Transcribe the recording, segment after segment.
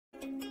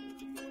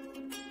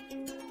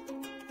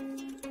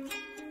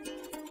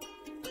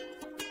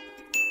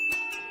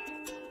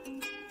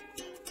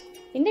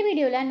இந்த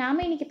வீடியோவில் நாம்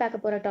இன்னைக்கு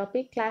பார்க்க போகிற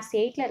டாபிக் கிளாஸ்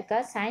 8ல் இருக்க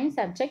science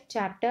subject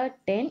chapter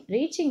 10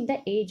 reaching the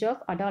age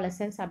of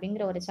adolescence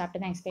அப்படிங்கிற ஒரு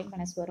சாப்டர் தான் எக்ஸ்பிளைன்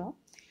பண்ண வரோம்.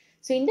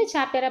 ஸோ இந்த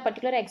சாப்டரை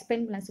பர்டிகுலராக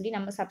எக்ஸ்பிளைன் பண்ண சொல்லி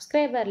நம்ம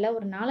சப்ஸ்கிரைபரில்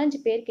ஒரு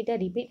 4-5 பேர்கிட்ட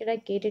ரிப்பீட்டடாக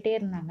கேட்டுகிட்டே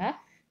இருந்தாங்க.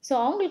 ஸோ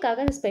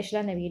அவங்களுக்காக அது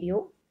ஸ்பெஷலாக இந்த வீடியோ.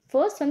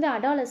 ஃபர்ஸ்ட் வந்து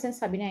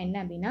அடாலசன்ஸ் அப்படின்னா என்ன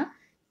அப்படின்னா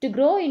டு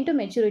க்ரோ இன்டு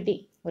மெச்சூரிட்டி.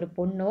 ஒரு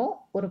பொண்ணோ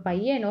ஒரு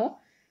பையனோ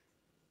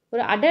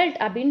ஒரு அடல்ட்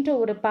அப்படின்ற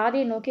ஒரு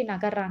பாதையை நோக்கி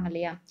நகர்றாங்க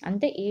இல்லையா,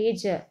 அந்த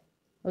ஏஜ்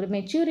ஒரு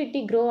மெச்சூரிட்டி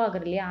க்ரோ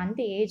ஆகுது இல்லையா, அந்த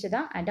ஏஜ்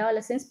தான்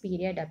அடாலசன்ஸ்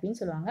பீரியட் அப்படின்னு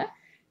சொல்லுவாங்க.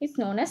 It's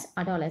known as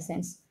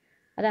adolescence.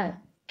 அதான்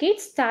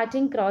kids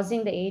starting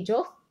crossing the age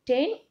of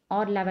 10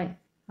 or 11.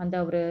 அந்த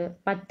ஒரு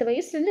 10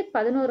 வயசுலேருந்து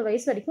 11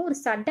 வயசு வரைக்கும் ஒரு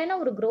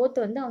சடனாக ஒரு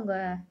க்ரோத் வந்து அவங்க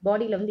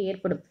பாடியில் வந்து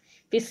ஏற்படும்,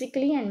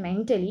 ஃபிசிக்கலி அண்ட்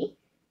மென்டலி.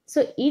 ஸோ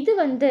இது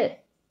வந்து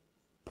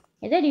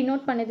எதை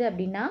டினோட் பண்ணுது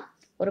அப்படின்னா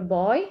ஒரு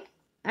பாய்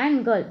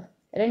அண்ட் கேர்ள்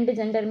ரெண்டு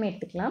ஜெண்டருமே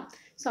எடுத்துக்கலாம்.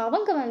 ஸோ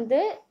அவங்க வந்து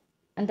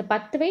அந்த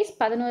 10 வயசு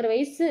 11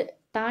 வயசு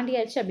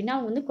தாண்டியாச்சு அப்படின்னா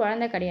அவங்க வந்து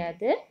குழந்தை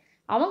கிடையாது,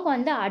 அவங்க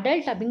வந்து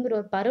அடல்ட் அப்படிங்கிற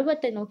ஒரு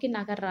பருவத்தை நோக்கி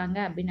நகர்றாங்க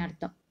அப்படின்னு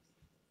அர்த்தம்.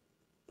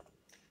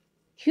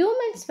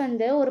 ஹியூமன்ஸ்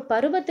வந்து ஒரு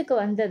பருவத்துக்கு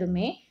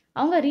வந்ததுமே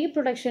அவங்க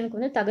ரீப்ரொடக்ஷனுக்கு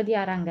வந்து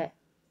தகுதியாகிறாங்க,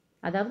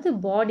 அதாவது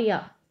பாடியா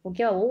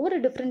ஓகேவா. ஒவ்வொரு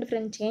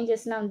டிஃப்ரெண்ட்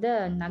சேஞ்சஸ்லாம் வந்து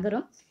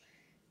நகரும்.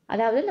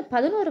 அதாவது இந்த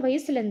 11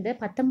 வயசுலேருந்து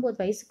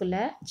 19 வயசுக்குள்ள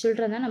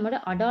சில்ட்ரன் தான் நம்மளோட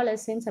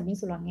அடாலசன்ஸ்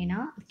அப்படின்னு சொல்லுவாங்க. ஏன்னா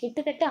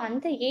கிட்டத்தட்ட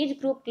அந்த ஏஜ்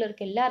குரூப்பில்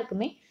இருக்க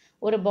எல்லாருக்குமே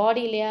ஒரு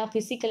பாடியிலையா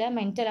ஃபிசிக்கலாக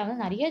மென்டலாக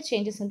வந்து நிறைய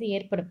சேஞ்சஸ் வந்து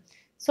ஏற்படும்.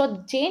 ஸோ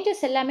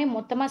சேஞ்சஸ் எல்லாமே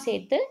மொத்தமாக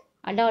சேர்த்து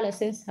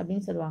அடாலசன்ஸ்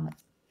அப்படின்னு சொல்லுவாங்க.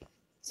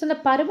 ஸோ இந்த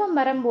பருவம்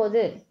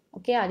வரும்போது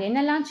ஓகே அது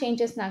என்னெல்லாம்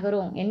சேஞ்சஸ்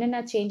நகரும்,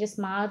 என்னென்ன சேஞ்சஸ்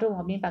மாறும்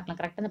அப்படின்னு பார்க்கலாம்.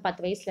 கரெக்டாக அந்த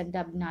 10 வயசுலேருந்து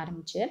அப்படின்னு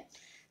ஆரம்பிச்சு.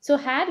 So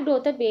hair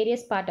growth at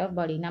various part of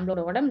body,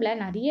 நம்மளோட உடம்புல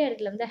நிறைய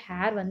இடத்துல வந்து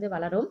ஹேர் வந்து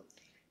வளரும்.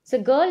 ஸோ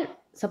கேர்ள்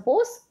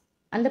சப்போஸ்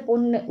அந்த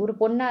பொண்ணு ஒரு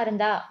பொண்ணாக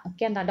இருந்தால்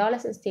ஓகே, அந்த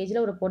அடாலசன்ஸ்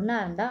ஸ்டேஜில் ஒரு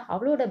பொண்ணாக இருந்தால்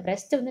அவளோட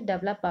பிரெஸ்ட் வந்து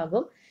டெவலப்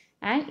ஆகும்.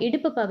 அண்ட்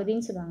இடுப்பு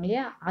பகுதின்னு சொல்லுவாங்க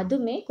இல்லையா,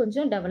 அதுவுமே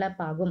கொஞ்சம்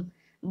டெவலப் ஆகும்.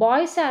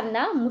 பாய்ஸாக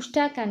இருந்தால்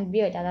முஷ்டாக் அண்ட்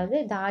பியர்ட், அதாவது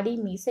தாடி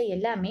மீசை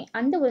எல்லாமே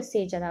அந்த ஒரு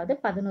ஸ்டேஜ், அதாவது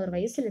 11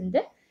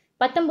 வயசுலேருந்து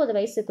 19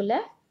 வயசுக்குள்ள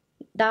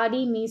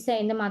தாடி மீசை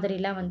இந்த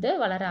மாதிரிலாம் வந்து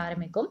வளர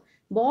ஆரம்பிக்கும்.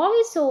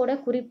 பாய்ஸோட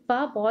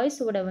குறிப்பாக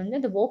பாய்ஸோட வந்து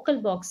அந்த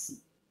வோக்கல் பாக்ஸ்,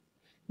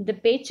 இந்த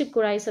பேச்சு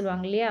குழாய்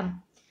சொல்லுவாங்க இல்லையா,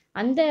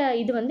 அந்த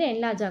இது வந்து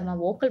என்லார்ஜ்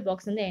ஆகும், வோக்கல்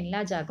பாக்ஸ் வந்து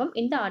என்லார்ஜ் ஆகும்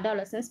இந்த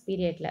அடாலசன்ஸ்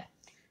பீரியட்ல.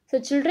 ஸோ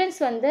சில்ட்ரன்ஸ்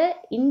வந்து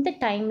இந்த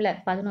டைமில்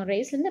 11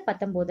 வயசுலேருந்து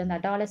 19 அந்த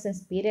அடாலசன்ஸ்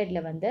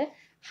பீரியடில் வந்து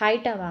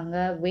ஹைட் ஆவாங்க,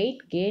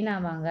 வெயிட் கெயின்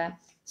ஆவாங்க.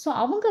 ஸோ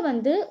அவங்க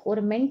வந்து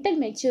ஒரு மென்டல்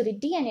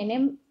மெச்சூரிட்டி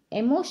அண்ட்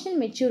எமோஷனல்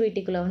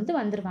மெச்சூரிட்டிக்குள்ளே வந்து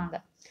வந்துடுவாங்க.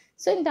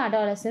 ஸோ இந்த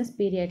அடாலசன்ஸ்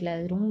பீரியடில்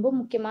ரொம்ப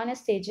முக்கியமான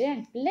ஸ்டேஜ்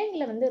அண்ட்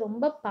பிள்ளைங்களை வந்து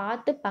ரொம்ப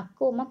பார்த்து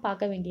பக்குவமாக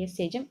பார்க்க வேண்டிய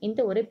ஸ்டேஜும்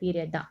இந்த ஒரு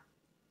பீரியட் தான்.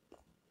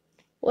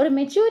 ஒரு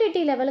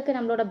மெச்சூரிட்டி லெவலுக்கு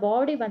நம்மளோட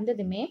பாடி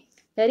வந்ததுமே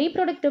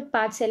ரீப்ரொடக்டிவ்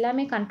பார்ட்ஸ்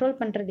எல்லாமே கண்ட்ரோல்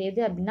பண்ணுறது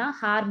எது அப்படின்னா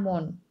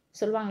ஹார்மோன்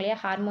சொல்லுவாங்க இல்லையா,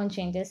 ஹார்மோன்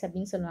சேஞ்சஸ்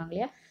அப்படின்னு சொல்லுவாங்க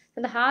இல்லையா.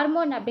 அந்த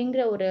ஹார்மோன்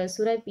அப்படிங்கிற ஒரு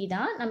சுரப்பி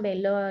தான் நம்ம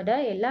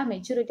எல்லா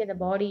மெச்சூரிட்டி அந்த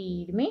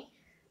பாடியுமே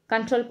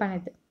கண்ட்ரோல்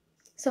பண்ணுது.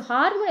 ஸோ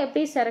ஹார்மோன்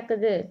எப்படி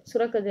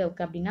சுரக்குது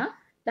ஓகே அப்படின்னா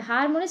இந்த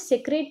hormone is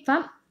secrete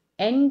from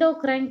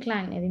endocrine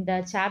gland. இந்த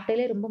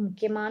சாப்டர்லேயே ரொம்ப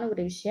முக்கியமான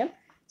ஒரு விஷயம்.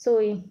 ஸோ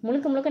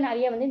முழுக்க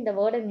நிறைய வந்து இந்த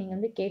வேர்டை நீங்கள்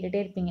வந்து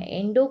கேட்டுகிட்டே இருப்பீங்க,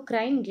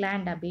 எண்டோக்ரைன்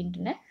கிளாண்ட்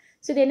அப்படின்ட்டுன்னு.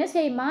 ஸோ இது என்ன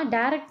செய்யுமா,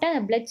 டைரெக்டாக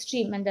அந்த பிளட்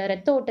ஸ்ட்ரீம் அந்த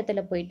ரத்த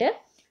ஓட்டத்தில் போயிட்டு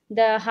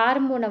இந்த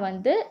ஹார்மோனை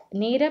வந்து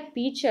நேராக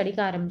பீச்சு அடிக்க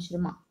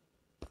ஆரம்பிச்சிடுமா.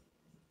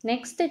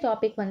 நெக்ஸ்ட்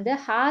டாபிக் வந்து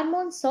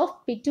hormones of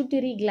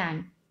pituitary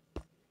gland.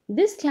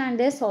 This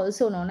gland is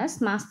also known as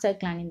master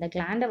gland. இந்த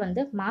கிளாண்டை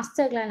வந்து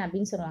மாஸ்டர் கிளாண்ட்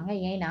அப்படின்னு சொல்லுவாங்க.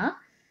 ஏன்னா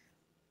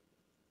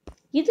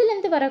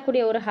இதுலேருந்து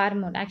வரக்கூடிய ஒரு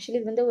ஹார்மோன், ஆக்சுவலி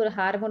இது வந்து ஒரு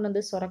ஹார்மோன்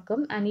வந்து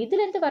சுரக்கும். அண்ட்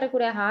இதுலேருந்து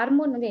வரக்கூடிய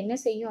ஹார்மோன் வந்து என்ன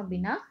செய்யும்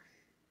அப்படின்னா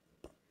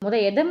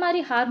எதை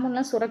மாதிரி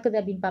ஹார்மோன்லாம் சுரக்குது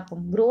அப்படின்னு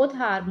பார்ப்போம். க்ரோத்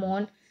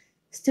ஹார்மோன்,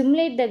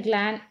 ஸ்டிமுலேட் த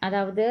கிளாண்ட்,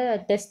 அதாவது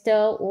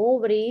tester,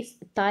 ovaries,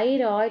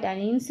 thyroid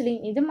and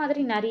insulin, இது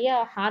மாதிரி நிறைய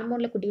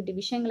ஹார்மோனில் குட்டி குட்டி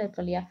விஷயங்கள்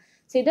இருக்கு இல்லையா.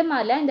 ஸோ இது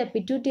மாதிரிலாம் இந்த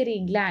பிட்யூட்டரி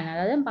கிளாண்ட்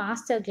அதாவது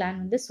மாஸ்டர்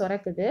கிளாண்ட் வந்து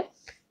சுரக்குது.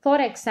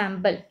 ஃபார்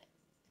எக்ஸாம்பிள்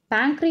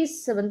பேங்க்ரீஸ்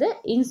வந்து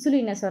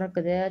இன்சுலினை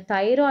சுரக்குது,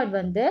 தைராய்டு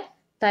வந்து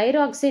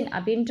தைராக்சின்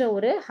அப்படின்ற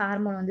ஒரு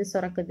ஹார்மோன் வந்து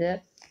சுரக்குது,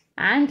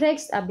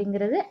 ஆண்ட்ரெக்ஸ்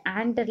அப்படிங்கிறது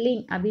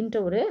ஆண்டர்லின் அப்படின்ற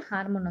ஒரு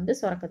ஹார்மோன் வந்து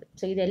சுரக்குது.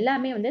 ஸோ இது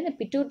எல்லாமே வந்து இந்த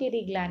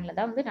பிட்யூட்டரி கிளாண்டில்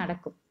தான் வந்து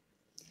நடக்கும்.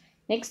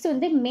 நெக்ஸ்ட்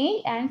வந்து மேல்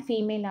அண்ட்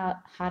ஃபீமேல்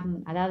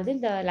ஹார்மோன். அதாவது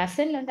இந்த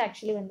லெசனில் வந்து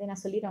ஆக்சுவலி வந்து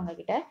நான் சொல்லிடுறேன்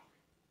உங்ககிட்ட,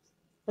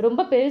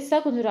 ரொம்ப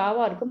பெருசாக கொஞ்சம்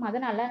ராவாக இருக்கும்,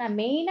 அதனால் நான்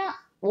மெயினாக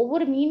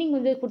ஒவ்வொரு மீனிங்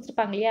வந்து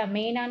கொடுத்துருப்பாங்க இல்லையா,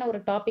 மெயினான ஒரு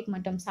டாபிக்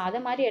மட்டும். ஸோ அதை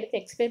மாதிரி எடுத்து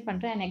எக்ஸ்பிளைன்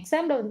பண்ணுறேன். அண்ட்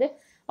எக்ஸாமில் வந்து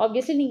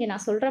ஆப்வியஸ்லி நீங்கள்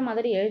நான் சொல்கிற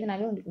மாதிரி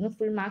எழுதினாலும் உங்களுக்கு வந்து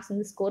ஃபுல் மார்க்ஸ்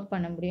வந்து ஸ்கோர்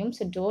பண்ண முடியும்.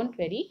 So don't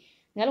worry.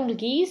 அதனால்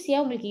உங்களுக்கு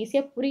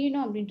ஈஸியாக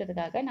புரியணும்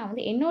அப்படின்றதுக்காக நான்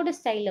வந்து என்னோட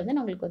ஸ்டைலில் வந்து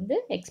நான் உங்களுக்கு வந்து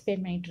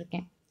எக்ஸ்பிளைன்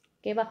பண்ணிகிட்ருக்கேன்,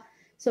 ஓகேவா.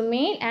 So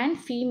male and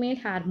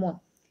female hormone.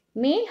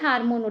 மேல்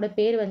ஹார்மோனோட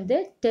பேர் வந்து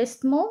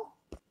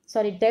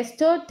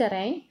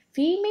டெஸ்டோஸ்டெரைன்.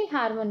 ஃபீமேல்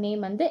ஹார்மோன்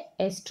நேம் வந்து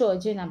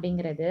எஸ்ட்ரோஜன்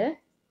அப்படிங்கிறது.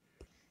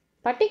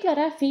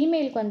 பர்டிகுலராக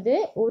ஃபீமேலுக்கு வந்து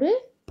ஒரு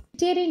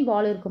பிட்டேரியன்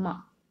பால் இருக்குமா.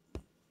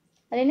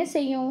 அது என்ன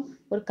செய்யும்,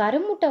 ஒரு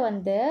கருமுட்டை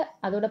வந்து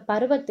அதோட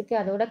பருவத்துக்கு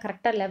அதோட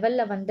கரெக்டாக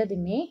லெவலில்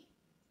வந்ததுமே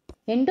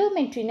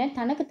எண்டோமெட்ரினை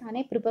தனக்கு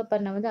தானே ப்ரிப்பேர்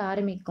பண்ண வந்து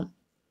ஆரம்பிக்கும்.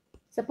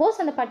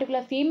 சப்போஸ் அந்த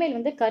பர்டிகுலர் ஃபீமேல்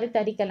வந்து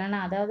கருத்தரிக்கலைன்னா,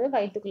 அதாவது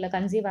வயிற்றுக்குள்ளே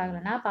கன்சீவ்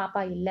ஆகலைன்னா,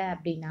 பாப்பா இல்லை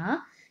அப்படின்னா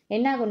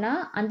என்ன ஆகும்னா,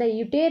 அந்த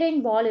யுட்டேரைன்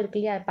வால் இருக்கு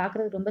இல்லையா, அது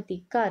பார்க்குறதுக்கு ரொம்ப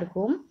திக்காக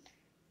இருக்கும்.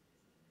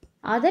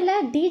 அதில்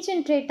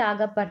டீஜென்ரேட்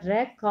ஆகப்படுற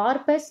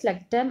கார்பஸ்,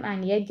 லக்டம்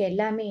அண்ட் எக்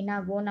எல்லாமே என்ன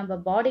ஆகும், நம்ம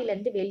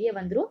பாடியிலேருந்து வெளியே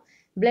வந்துடும்,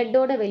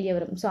 பிளட்டோட வெளியே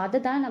வரும். ஸோ அதை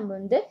தான் நம்ம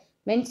வந்து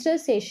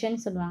மென்ஸ்ட்ரேஷன்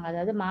சொல்லுவாங்க.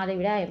 அதாவது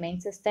மாதவிடாய்,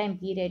 மென்சஸ் டைம்,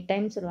 பீரியட்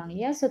டைம் சொல்லுவாங்க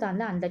இல்லையா. ஸோ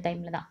அது அந்த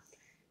டைமில் தான்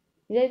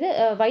இது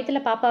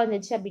வயிற்றுல பாப்பா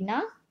வந்துச்சு அப்படின்னா,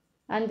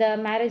 அந்த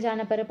மேரேஜ்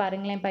ஆன பிறகு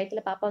பாருங்களேன்,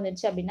 வயிற்றுல பாப்பா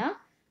வந்துச்சு அப்படின்னா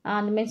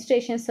அந்த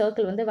மென்ஸ்ட்ரேஷன்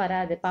சர்க்கிள் வந்து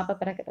வராது. பாப்பா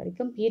பிறக்கிற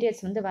வரைக்கும்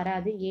பீரியட்ஸ் வந்து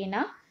வராது.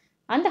 ஏன்னா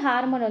அந்த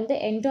ஹார்மோன் வந்து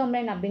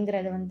என்டோம்லைன்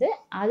அப்படிங்கிறது வந்து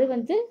அது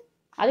வந்து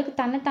அதுக்கு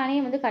தன்னைத்தானே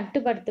வந்து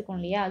கட்டுப்படுத்திக்கும்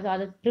இல்லையா,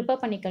 அதை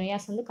ப்ரிப்பேர் பண்ணிக்கணும் இல்லையா,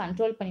 வந்து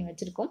கண்ட்ரோல் பண்ணி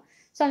வச்சுருக்கும்.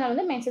 ஸோ அதனால்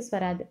வந்து மென்சஸ்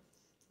வராது.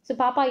 ஸோ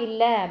பாப்பா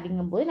இல்லை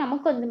அப்படிங்கும்போது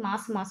நமக்கு வந்து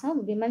மாதம்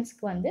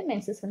விமன்ஸ்க்கு வந்து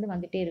மென்சஸ் வந்து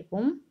வந்துகிட்டே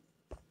இருக்கும்.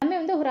 எல்லாமே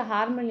வந்து ஒரு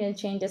ஹார்மோனியல்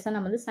சேஞ்சஸாக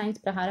நம்ம வந்து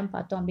சயின்ஸ் பிரகாரம்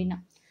பார்த்தோம் அப்படின்னா.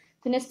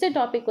 ஸோ நெக்ஸ்ட்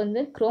டாபிக்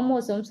வந்து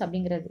குரோமோசோம்ஸ்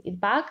அப்படிங்கிறது. இது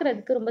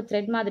பார்க்குறதுக்கு ரொம்ப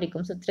த்ரெட் மாதிரி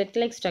இருக்கும். So thread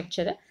like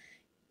structure.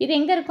 இது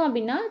எங்கே இருக்கும்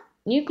அப்படின்னா,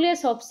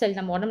 நியூக்ளியஸ் ஆஃப் செல்,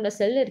 நம்ம உடம்புல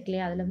செல் இருக்கு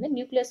இல்லையா, அதில் வந்து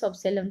நியூக்ளியஸ் ஆஃப்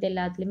செல் வந்து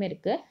எல்லாத்துலேயுமே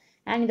இருக்குது.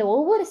 அண்ட் இந்த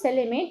ஒவ்வொரு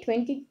செல்லையுமே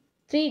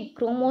 23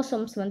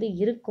 குரோமோசோம்ஸ் வந்து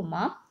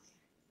இருக்குமா.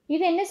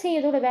 இது என்ன செய்ய,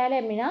 இதோட வேலை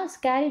அப்படின்னா,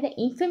 carry the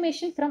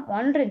information from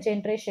one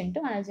generation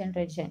to another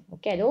generation.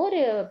 Okay, ஏதோ ஒரு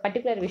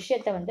பர்டிகுலர்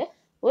விஷயத்தை வந்து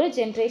ஒரு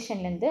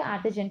ஜென்ரேஷன்லேருந்து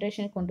அடுத்த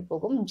ஜென்ரேஷனுக்கு கொண்டு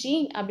போகும்.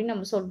 ஜீன் அப்படின்னு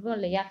நம்ம சொல்கிறோம்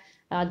இல்லையா,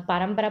 அது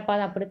பரம்பரைப்பா,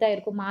 அது அப்படித்தான்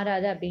இருக்கும்,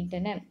 மாறாது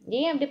அப்படின்ட்டுன்னு.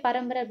 ஏன் அப்படி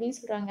பரம்பரை அப்படின்னு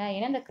சொல்கிறாங்க,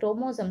 ஏன்னா இந்த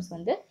குரோமோசோம்ஸ்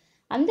வந்து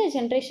அந்த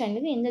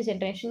ஜென்ரேஷன்லேருந்து இந்த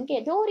ஜென்ரேஷனுக்கு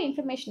ஏதோ ஒரு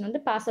இன்ஃபர்மேஷன்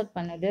வந்து பாஸ் அவுட்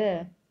பண்ணுது.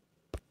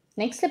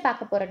 நெக்ஸ்ட்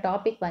பார்க்க போகிற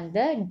டாபிக்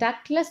வந்து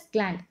டக்ட்லெஸ்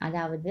கிளாண்ட்,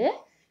 அதாவது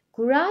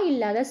குழாய்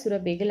இல்லாத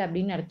சுரப்பிகள்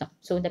அப்படின்னு அர்த்தம்.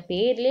 ஸோ இந்த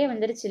பேர்லேயே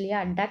வந்துருச்சு இல்லையா,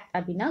 டக்ட்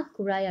அப்படின்னா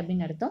குழாய்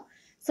அப்படின்னு அர்த்தம்.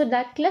 ஸோ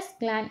டக்ட்லெஸ்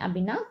கிளாண்ட்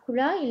அப்படின்னா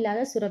குழாய்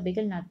இல்லாத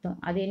சுரப்பிகள்னு அர்த்தம்.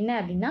 அது என்ன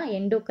அப்படின்னா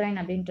எண்டோக்ரைன்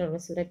அப்படின்ற ஒரு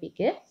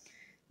சுரப்பிக்கு.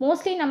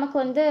 மோஸ்ட்லி நமக்கு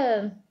வந்து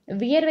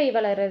வியர்வை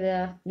வளர்றது,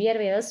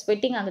 வியர்வை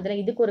ஸ்வெட்டிங் ஆகுதுல,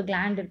 இதுக்கு ஒரு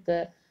கிளாண்ட்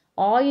இருக்குது.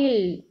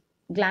 ஆயில்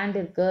கிளாண்ட்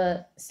இருக்குது.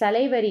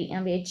 சலைவரி,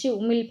 நம்ம எச்சி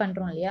உமிழ்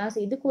பண்ணுறோம் இல்லையா, ஸோ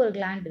இதுக்கு ஒரு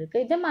கிளாண்ட்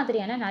இருக்குது. இது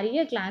மாதிரியான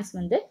நிறைய கிளாண்ட்ஸ்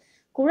வந்து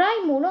குழாய்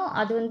மூலம்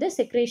அது வந்து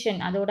செக்ரேஷன்,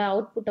 அதோட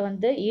அவுட்புட்டை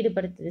வந்து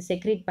ஈடுபடுத்துது,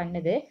 செக்ரேட்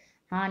பண்ணுது.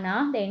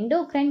 ஆனால் இந்த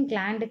எண்டோக்ரைன்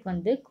கிளாண்டுக்கு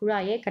வந்து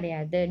குழாயே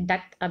கிடையாது,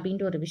 டக்ட்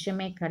அப்படின்ற ஒரு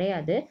விஷயமே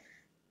கிடையாது.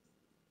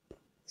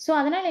 ஸோ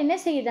அதனால் என்ன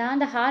செய்யுதா,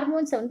 அந்த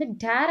ஹார்மோன்ஸை வந்து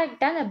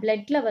டைரெக்டாக அந்த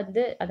பிளட்ல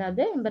வந்து,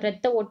 அதாவது நம்ம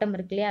ரத்த ஓட்டம்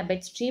இருக்கு இல்லையா,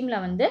 பெட்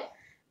ஸ்ட்ரீமில் வந்து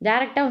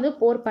டைரெக்டாக வந்து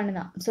போர்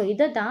பண்ணுதான். ஸோ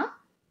இதை தான்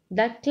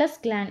டக்ட்லெஸ்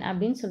கிளாண்ட்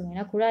அப்படின்னு சொல்லுவோம்.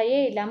 ஏன்னா குழாயே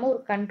இல்லாமல்,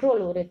 ஒரு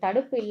கண்ட்ரோல், ஒரு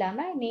தடுப்பு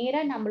இல்லாமல்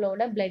நேராக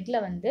நம்மளோட பிளட்ல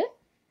வந்து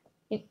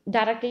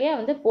டைரக்ட்லியாக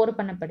வந்து போர்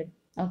பண்ணப்படுது.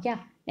 ஓகே,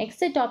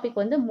 நெக்ஸ்ட்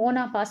டாபிக் வந்து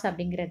மோனோபாஸ்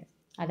அப்படிங்கிறது.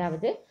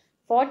 அதாவது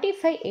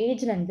 45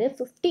 ஏஜ்லேருந்து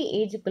 50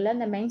 ஏஜுக்குள்ளே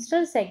அந்த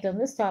மென்ஸ்ட்ரல் சைக்கிள்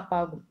வந்து ஸ்டாப்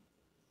ஆகும்.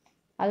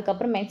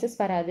 அதுக்கப்புறம் மென்சஸ்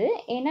வராது.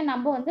 ஏன்னா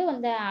நம்ம வந்து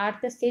அந்த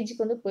அடுத்த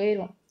ஸ்டேஜுக்கு வந்து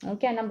போயிடுவோம்.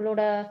 ஓகே,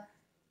 நம்மளோட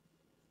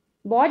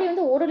பாடி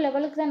வந்து ஒரு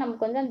லெவலுக்கு தான்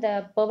நமக்கு வந்து அந்த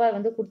பவர்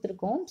வந்து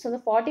கொடுத்துருக்கோம். ஸோ அந்த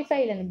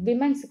 45லேருந்து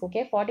விமன்ஸுக்கு,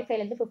 ஓகே,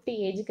 45லேருந்து 50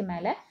 ஏஜுக்கு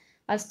மேலே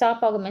அது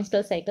ஸ்டாப் ஆகும்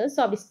மென்ஸ்ட்ரல் சைக்கிள்.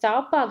 ஸோ அப்படி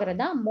ஸ்டாப்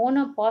ஆகுறதா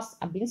மோனோபாஸ்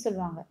அப்படின்னு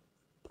சொல்லுவாங்க.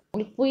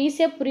 உங்களுக்கு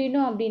ஈஸியாக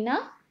புரியணும் அப்படின்னா,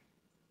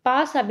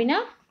 பாஸ் அப்படின்னா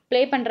ப்ளே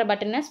பண்ணுற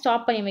பட்டனை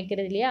ஸ்டாப் பண்ணி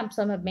வைக்கிறது இல்லையா, ஸோ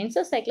நம்ம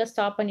மென்ஸ்ட்ரல் சைக்கிளை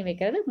ஸ்டாப் பண்ணி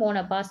வைக்கிறது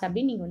மோனோபாஸ்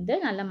அப்படின்னு நீங்கள் வந்து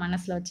நல்லா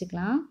மனசில்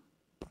வச்சுக்கலாம்.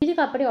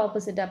 இதுக்கு அப்படியே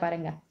ஆப்போசிட்டாக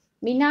பாருங்கள்.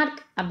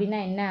 மினார்க் அப்படின்னா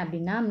என்ன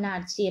அப்படின்னா,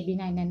 மினார்ச்சி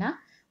அப்படின்னா என்னென்னா,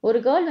 ஒரு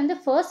கேர்ள் வந்து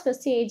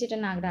ஃபர்ஸ்ட் ஏஜ்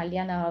அட்டன் ஆகுறா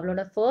இல்லையா, அந்த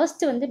அவளோட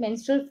ஃபர்ஸ்ட் வந்து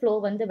மென்ஸ்ட்ரல் ஃப்ளோ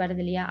வந்து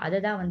வருது இல்லையா, அதை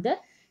தான் வந்து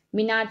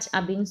மினார்ச்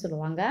அப்படின்னு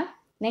சொல்லுவாங்க.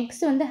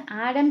 நெக்ஸ்ட் வந்து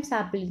ஆடம்ஸ்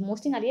ஆப்பிள்.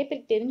 மோஸ்ட்லி நிறைய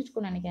பேர்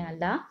தெரிஞ்சுக்கணும்னு நினைக்கிறேன்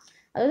நல்லா.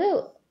 அதாவது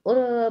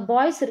ஒரு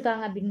பாய்ஸ்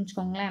இருக்காங்க அப்படின்னு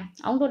வச்சுக்கோங்களேன்,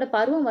 அவங்களோட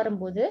பருவம்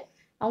வரும்போது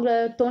அவங்கள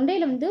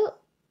தொண்டையில் வந்து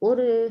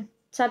ஒரு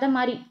சதை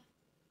மாதிரி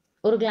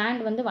ஒரு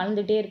கிளாண்ட் வந்து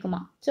வளர்ந்துகிட்டே இருக்குமா.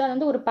 ஸோ அது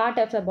வந்து ஒரு part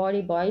of the body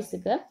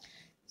பாய்ஸுக்கு.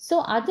 So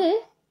அது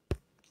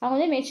அவங்க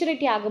வந்து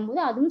மெச்சூரிட்டி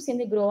ஆகும்போது அதுவும்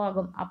சேர்ந்து க்ரோ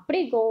ஆகும். அப்படி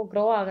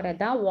க்ரோ ஆகிறது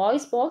தான்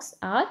வாய்ஸ் பாக்ஸ்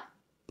ஆர்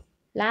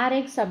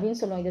லாரெக்ஸ் அப்படின்னு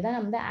சொல்லுவோம். இதுதான்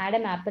நம்ம வந்து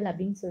ஆடம் ஆப்பிள்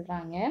அப்படின்னு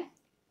சொல்கிறாங்க.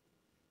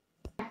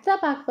 அடுத்ததாக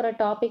பார்க்க போகிற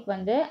டாபிக்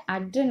வந்து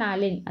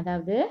அட்ரினாலின்.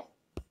 அதாவது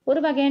ஒரு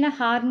வகையான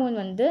ஹார்மோன்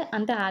வந்து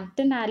அந்த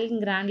அட்ரினாலின்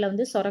கிளாண்டில்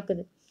வந்து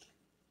சுரக்குது.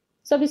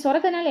 ஸோ அப்படி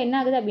சுரக்கிறதுனால என்ன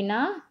ஆகுது அப்படின்னா,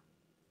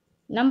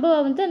 நம்ம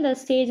வந்து அந்த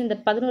ஸ்டேஜ், இந்த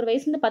 11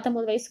 வயசுலேருந்து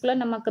 19 வயசுக்குள்ளே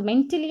நமக்கு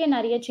மென்டலியே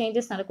நிறைய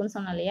சேஞ்சஸ் நடக்கும்னு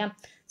சொன்னோம் இல்லையா,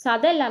 ஸோ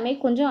அதெல்லாமே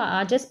கொஞ்சம்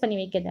அட்ஜஸ்ட் பண்ணி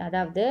வைக்கிது.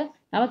 அதாவது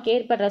நமக்கு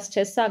ஏற்படுற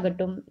ஸ்ட்ரெஸ்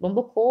ஆகட்டும், ரொம்ப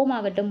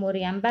கோவமாகட்டும், ஒரு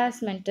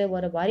எம்பாரஸ்மெண்ட்டு,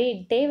 ஒரு வரி,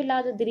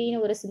 தேவையில்லாத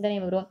திடீர்னு ஒரு சிந்தனை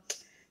வரும்,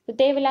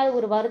 தேவையில்லாத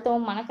ஒரு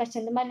வருத்தம், மன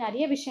கஷ்டம், இந்த மாதிரி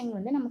நிறைய விஷயங்கள்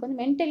வந்து நமக்கு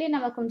வந்து மென்டலியே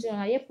நம்ம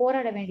கொஞ்சம் நிறைய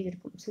போராட வேண்டியது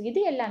இருக்கும். ஸோ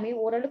இது எல்லாமே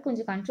ஓரளவுக்கு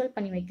கொஞ்சம் கண்ட்ரோல்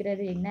பண்ணி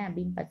வைக்கிறது என்ன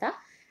அப்படின்னு பார்த்தா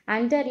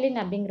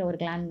அட்ரினலின் அப்படிங்கிற ஒரு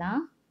கிளாண்ட்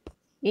தான்.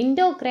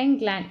 எண்டோக்ரைன்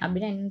கிளாண்ட்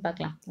அப்படின்னா என்னன்னு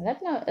பார்க்கலாம்.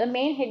 அதாவது நான்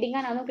மெயின்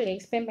ஹெட்டிங்காக நான் உங்களுக்கு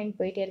எக்ஸ்பிளைன் பண்ணி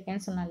போயிட்டே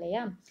இருக்கேன்னு சொன்னேன்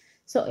இல்லையா.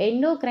 ஸோ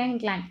எண்டோக்ரைன்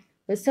கிளாண்ட்,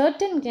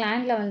 சர்டன்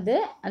கிளாண்டில் வந்து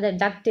அந்த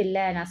டக்ட்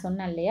இல்லை நான்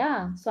சொன்னேன் இல்லையா,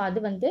 ஸோ அது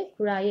வந்து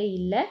குழாயே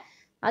இல்லை.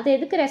 அது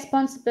எதுக்கு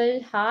ரெஸ்பான்சிபிள்,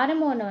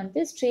 ஹார்மோனை வந்து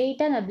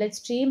ஸ்ட்ரெயிட்டாக அந்த பிளட்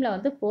ஸ்ட்ரீமில்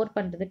வந்து போர்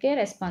பண்ணுறதுக்கே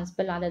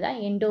ரெஸ்பான்சிபிள். அதுதான்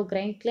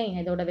எண்டோக்ரைன் கிளைன்.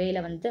 இதோட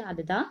வேலை வந்து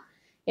அதுதான்.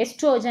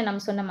 எஸ்ட்ரோஜன்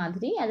நம்ம சொன்ன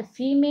மாதிரி அது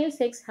female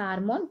sex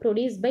hormone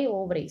produce by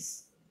ovaries.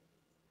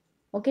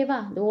 ஓகேவா?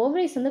 இந்த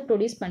ஓவரிஸ் வந்து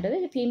ப்ரொடியூஸ்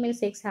பண்ணுறது ஃபீமேல்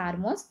செக்ஸ்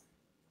ஹார்மோன்ஸ்.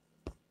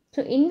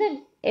 ஸோ இந்த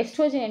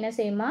எஸ்ட்ரோஜன் என்ன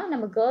செய்யுமா,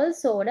 நம்ம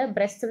கேர்ள்ஸோட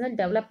பிரெஸ்ட் வந்து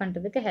டெவலப்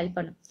பண்ணுறதுக்கு ஹெல்ப்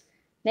பண்ணும்.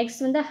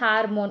 நெக்ஸ்ட் வந்து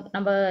ஹார்மோன்.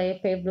 நம்ம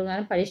எப்போ எப்படி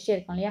இருந்தாலும் படிச்சுட்டே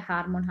இருக்கோம் இல்லையா,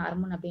 ஹார்மோன்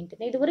ஹார்மோன்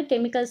அப்படின்ட்டு. இது ஒரு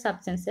கெமிக்கல்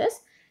சப்ஸ்டன்சஸ்.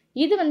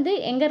 இது வந்து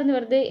எங்கேருந்து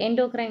வருது,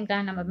 எண்டோக்ரைன்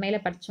கிளாண்ட் நம்ம மேலே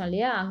படித்தோம்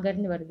இல்லையா,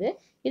 அங்கேருந்து வருது.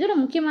 இதோட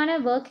முக்கியமான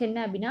ஒர்க் என்ன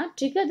அப்படின்னா,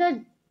 trigger the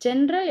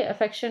general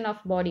affection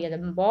of body.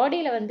 அது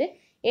பாடியில் வந்து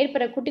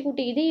ஏற்படுற குட்டி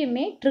குட்டி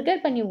இதையுமே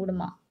ட்ரிகர் பண்ணி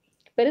விடுமா,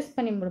 பெருசு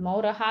பண்ணி விடுமா,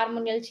 ஒரு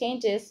ஹார்மோனியல்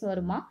சேஞ்சஸ்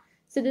வருமா.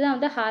 ஸோ இதுதான்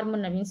வந்து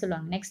ஹார்மோன் அப்படின்னு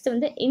சொல்லுவாங்க. நெக்ஸ்ட்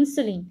வந்து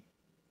இன்சுலின்,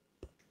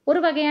 ஒரு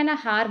வகையான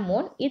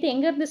ஹார்மோன். இது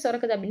எங்கேருந்து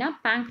சுரக்குது அப்படின்னா,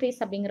 பேங்க்ரீஸ்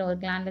அப்படிங்கிற ஒரு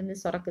கிளாண்ட்லேருந்து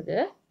சுரக்குது.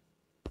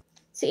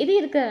 ஸோ இது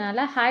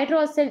இருக்கிறதுனால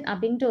ஹைட்ரோசன்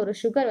அப்படின்ற ஒரு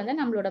சுகர் வந்து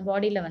நம்மளோட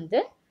பாடியில் வந்து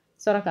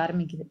சுரக்க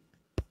ஆரம்பிக்குது.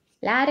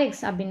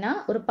 லாரிக்ஸ் அப்படின்னா,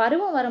 ஒரு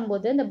பருவம்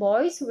வரும்போது இந்த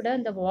பாய்ஸோட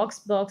இந்த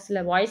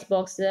வாய்ஸ்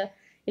பாக்ஸு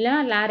இல்லைனா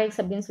லாரிக்ஸ்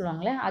அப்படின்னு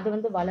சொல்லுவாங்களே, அது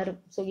வந்து வளரும்.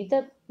 ஸோ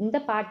இந்த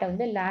பார்ட்டை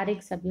வந்து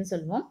லாரிக்ஸ் அப்படின்னு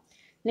சொல்லுவோம்.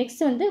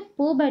 நெக்ஸ்ட் வந்து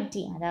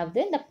பூபர்ட்டி, அதாவது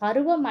இந்த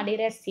பருவம்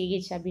அடைகிற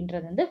ஸ்டேஜ்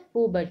அப்படின்றது வந்து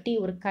பூபர்ட்டி,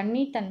 ஒரு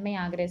கன்னித்தன்மை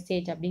ஆகிற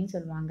ஸ்டேஜ் அப்படின்னு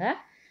சொல்லுவாங்க.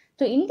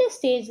 ஸோ இந்த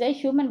ஸ்டேஜில்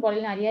ஹியூமன்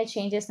பாடியில் நிறைய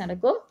சேஞ்சஸ்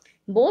நடக்கும்.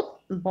 போத்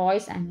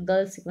பாய்ஸ் அண்ட்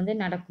கேர்ள்ஸுக்கு வந்து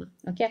நடக்கும்.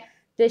 Okay,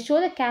 they show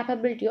the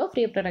capability of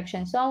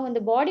reproduction. So அவங்க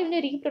இந்த பாடி வந்து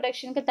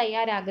ரீப்ரொடக்ஷனுக்கு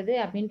தயாராகுது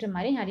அப்படின்ற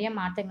மாதிரி நிறைய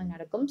மாற்றங்கள்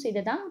நடக்கும். ஸோ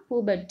இதை தான்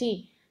பூபர்ட்டி,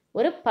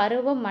 ஒரு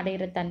பருவம்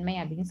அடைகிற தன்மை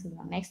அப்படின்னு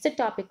சொல்லுவாங்க. நெக்ஸ்ட்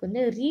டாபிக்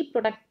வந்து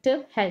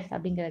ரீப்ரொடக்டிவ் ஹெல்த்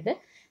அப்படிங்கிறது.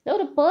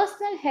 ஒரு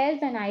பர்சனல்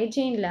ஹெல்த் அண்ட்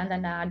ஹைஜீனில்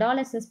அந்த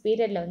அடாலசன்ஸ்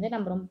பீரியடில் வந்து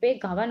நம்ம ரொம்பவே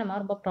கவனமாக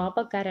ரொம்ப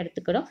ப்ராப்பர் கேர்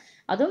எடுத்துக்கணும்.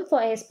 அதுவும்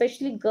ஃபார்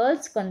எஸ்பெஷலி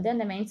கேர்ள்ஸ்க்கு வந்து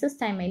அந்த மென்சஸ்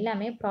டைம்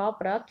எல்லாமே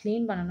ப்ராப்பராக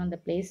க்ளீன் பண்ணணும் அந்த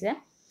பிளேஸை.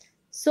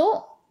 ஸோ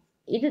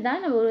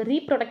இதுதான் நம்ம ஒரு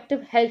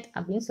ரீப்ரொடக்டிவ் ஹெல்த்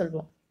அப்படின்னு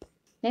சொல்லுவோம்.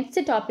 நெக்ஸ்ட்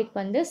டாபிக்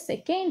வந்து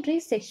செகண்டரி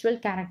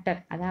செக்ஷுவல் கேரக்டர்.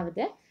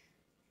 அதாவது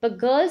இப்போ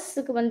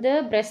கேர்ள்ஸுக்கு வந்து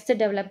பிரெஸ்ட்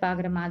டெவலப்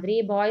ஆகுற மாதிரி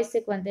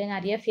பாய்ஸுக்கு வந்து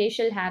நிறைய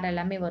ஃபேஷியல் ஹேர்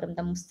எல்லாமே வரும்.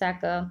 இந்த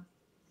முஸ்தாக்கு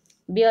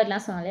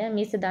பியர்ட்லாம் சொன்னாலே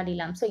மீச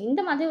தாடிலாம். ஸோ இந்த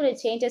மாதிரி ஒரு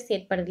சேஞ்சஸ்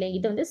ஏற்படுதுல,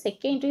 இது வந்து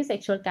செகண்டரி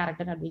செக்ஷுவல்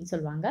கேரக்டர் அப்படின்னு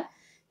சொல்லுவாங்க.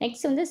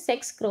 நெக்ஸ்ட் வந்து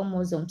செக்ஸ்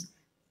குரோமோசோம்ஸ்.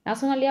 நான்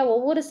சொன்னேன் இல்லையா,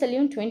 ஒவ்வொரு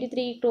செல்லையும்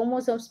 23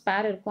 குரோமோசோம்ஸ்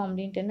பேர் இருக்கும்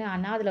அப்படின்ட்டுன்னு.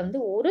 ஆனால் அதில்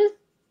வந்து ஒரு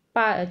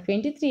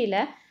 23ல்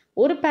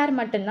ஒரு பேர்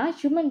மட்டும்தான்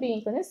ஹியூமன்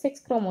பீயிங்க்கு வந்து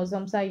செக்ஸ்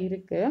குரோமோசோம்ஸாக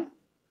இருக்குது.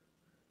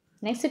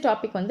 நெக்ஸ்ட்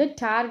டாபிக் வந்து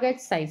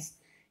டார்கெட் சைஸ்.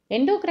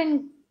 எண்டோக்ரைன்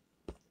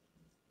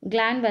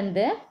கிளாண்ட்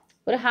வந்து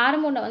ஒரு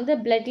ஹார்மோனை வந்து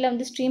பிளட்ல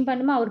வந்து ஸ்ட்ரீம்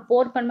பண்ணுமா, அவர்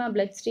போர் பண்ணுமா,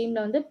 பிளட்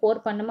ஸ்ட்ரீமில் வந்து போர்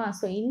பண்ணுமா.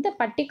 ஸோ இந்த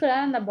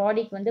பர்டிகுலராக அந்த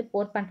பாடிக்கு வந்து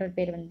போர் பண்ணுற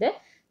பேர் வந்து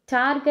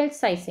டார்கெட்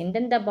சைஸ்.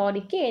 எந்தெந்த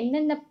பாடிக்கு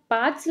எந்தெந்த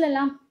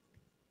பார்ட்ஸ்லலாம்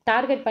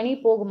டார்கெட் பண்ணி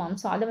போகுமாம்.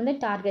 ஸோ அதை வந்து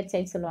டார்கெட்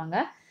சைஸ் சொல்லுவாங்க.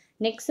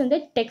 நெக்ஸ்ட் வந்து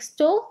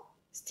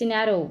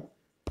டெக்ஸ்டோஸ்டினாரோ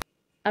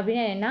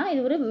அப்படின்னு என்னன்னா,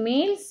 இது ஒரு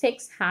மேல்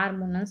செக்ஸ்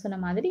ஹார்மோன்னு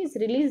சொன்ன மாதிரி is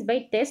release by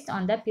test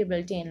on the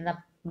puberty. இந்த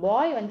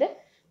பாய் வந்து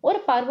ஒரு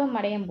பருவம்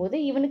அடையும் போது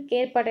இவனுக்கு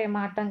ஏற்படுற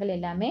மாற்றங்கள்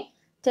எல்லாமே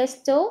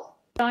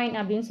டெஸ்டோஸ்டிரான்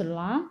அப்படின்னு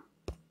சொல்லுவான்.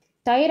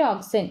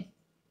 தைராக்சின்,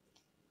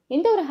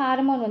 இந்த ஒரு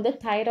ஹார்மோன் வந்து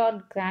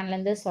thyroid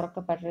கிளாண்ட்லேருந்து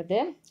சுரக்கப்படுறது.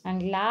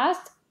 And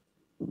last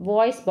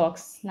voice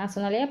box. நான்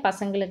சொன்னாலே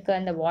பசங்களுக்கு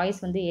அந்த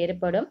வாய்ஸ் வந்து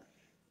ஏற்படும்.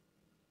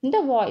 இந்த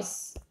வாய்ஸ்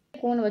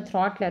கூன் வித்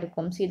த்ராட்டில்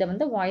இருக்கும். ஸோ இதை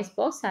வந்து வாய்ஸ்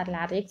பாக்ஸ் ஆர்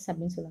லாரிக்ஸ்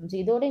அப்படின்னு சொல்லுவோம். ஸோ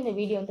இதோட இந்த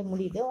வீடியோ வந்து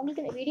முடியுது.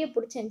 உங்களுக்கு இந்த வீடியோ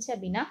பிடிச்சிருந்துச்சு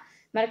அப்படின்னா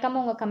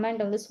மறக்காமல் உங்கள்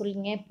கமெண்ட் வந்து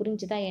சொல்லுங்க,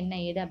 புரிஞ்சுதா என்ன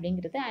ஏது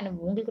அப்படிங்கிறது. அண்ட்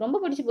உங்களுக்கு ரொம்ப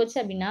பிடிச்சி போச்சு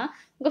அப்படின்னா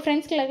உங்கள்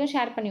ஃப்ரெண்ட்ஸ்க்கு எல்லாருக்கும்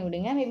ஷேர் பண்ணி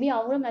விடுங்க. மேபி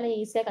அவங்களும் மேலே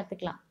ஈஸியாக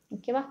கற்றுக்கலாம்.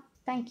 ஓகேவா?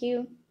 தேங்க்யூ.